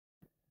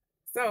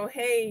So,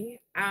 hey,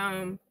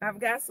 I've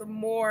got some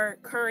more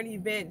current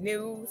event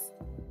news,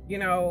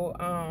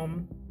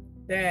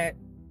 that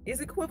is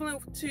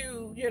equivalent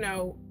to,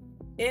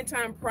 end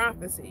time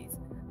prophecies.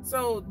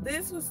 So,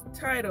 this was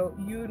titled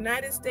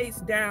United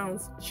States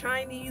Downs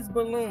Chinese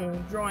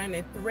Balloon Drawing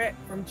a Threat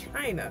from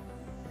China.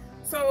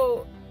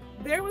 So,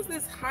 there was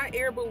this hot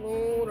air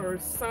balloon or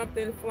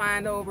something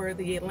flying over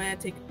the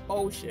Atlantic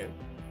Ocean,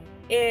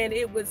 and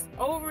it was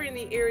over in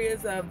the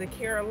areas of the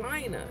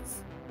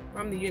Carolinas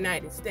from the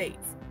United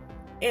States.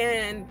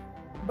 And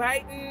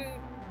Biden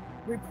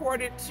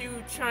reported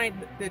to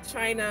the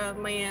China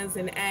lands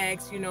and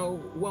asked,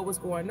 what was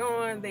going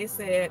on. They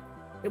said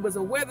it was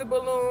a weather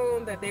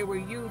balloon that they were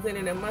using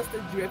and it must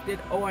have drifted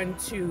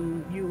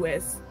onto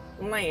U.S.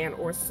 land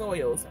or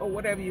soils or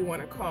whatever you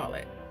want to call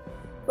it.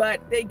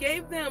 But they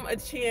gave them a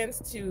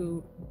chance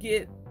to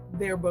get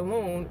their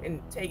balloon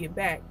and take it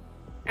back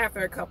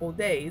after a couple of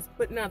days,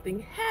 but nothing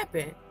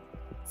happened.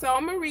 So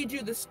I'm going to read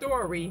you the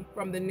story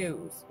from the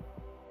news.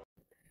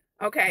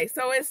 Okay,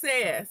 so it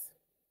says,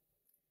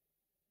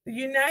 the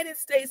United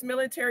States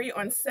military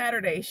on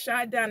Saturday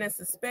shot down a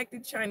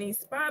suspected Chinese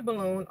spy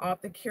balloon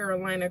off the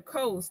Carolina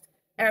coast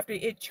after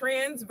it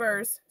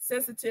traversed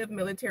sensitive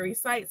military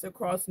sites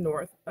across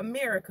North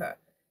America.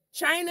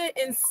 China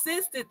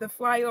insisted the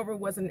flyover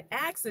was an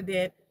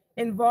accident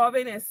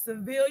involving a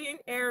civilian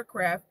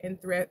aircraft and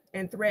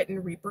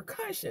threatened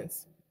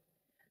repercussions.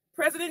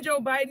 President Joe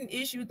Biden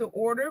issued the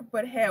order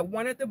but had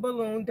wanted the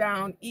balloon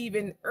down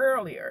even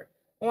earlier.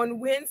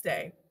 On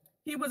Wednesday,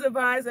 he was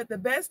advised that the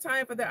best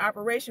time for the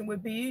operation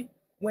would be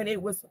when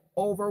it was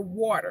over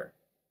water.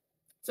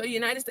 So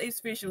United States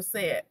officials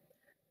said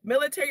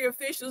military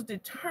officials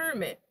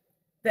determined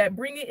that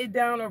bringing it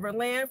down over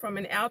land from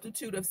an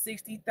altitude of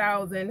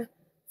 60,000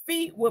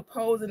 feet would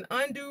pose an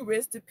undue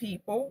risk to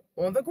people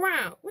on the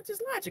ground, which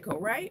is logical,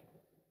 right?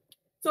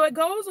 So it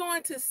goes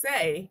on to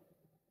say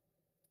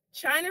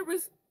China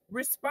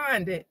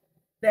responded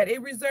that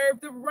it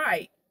reserved the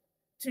right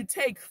to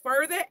take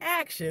further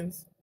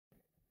actions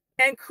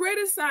and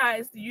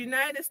criticized the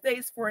United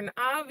States for an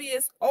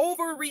obvious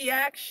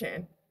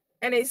overreaction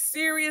and a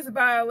serious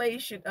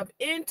violation of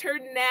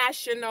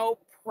international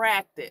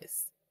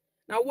practice.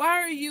 Now,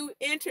 why are you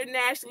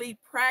internationally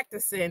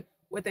practicing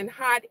with a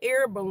hot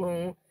air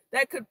balloon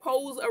that could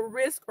pose a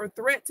risk or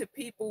threat to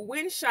people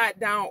when shot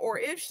down, or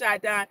if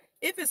shot down,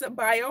 if it's a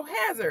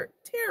biohazard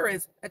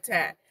terrorist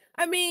attack?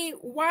 I mean,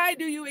 why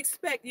do you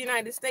expect the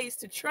United States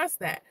to trust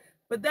that?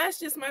 But that's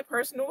just my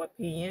personal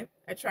opinion.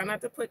 I try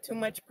not to put too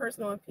much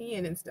personal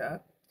opinion and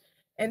stuff.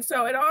 And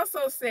so it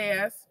also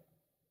says,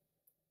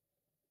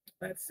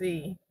 let's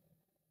see.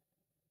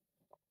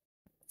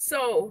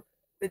 So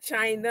the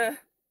China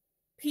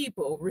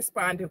people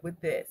responded with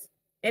this.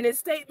 In its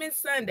statement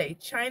Sunday,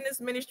 China's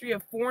Ministry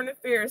of Foreign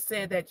Affairs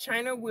said that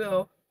China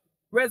will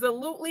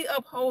resolutely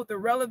uphold the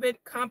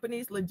relevant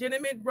company's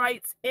legitimate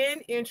rights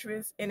and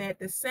interests, and at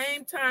the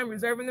same time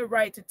reserving the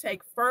right to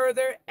take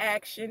further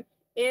action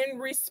in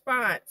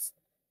response.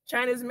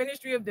 China's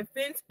Ministry of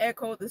Defense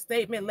echoed the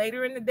statement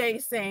later in the day,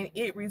 saying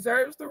it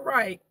reserves the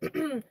right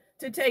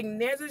to take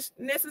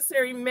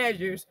necessary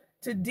measures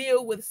to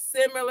deal with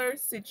similar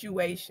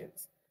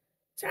situations.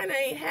 China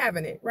ain't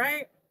having it,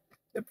 right?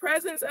 The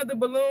presence of the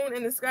balloon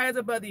in the skies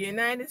above the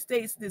United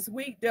States this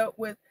week dealt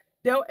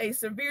a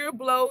severe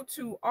blow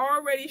to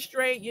already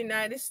strained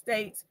United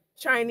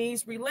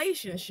States-Chinese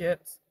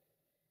relationships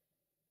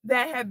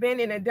that have been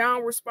in a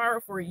downward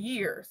spiral for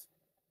years.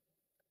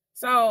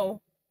 So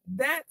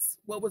that's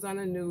what was on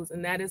the news,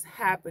 and that is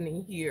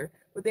happening here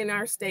within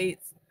our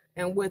states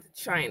and with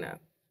China.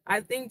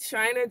 I think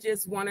China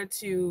just wanted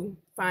to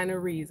find a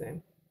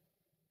reason.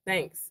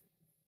 Thanks.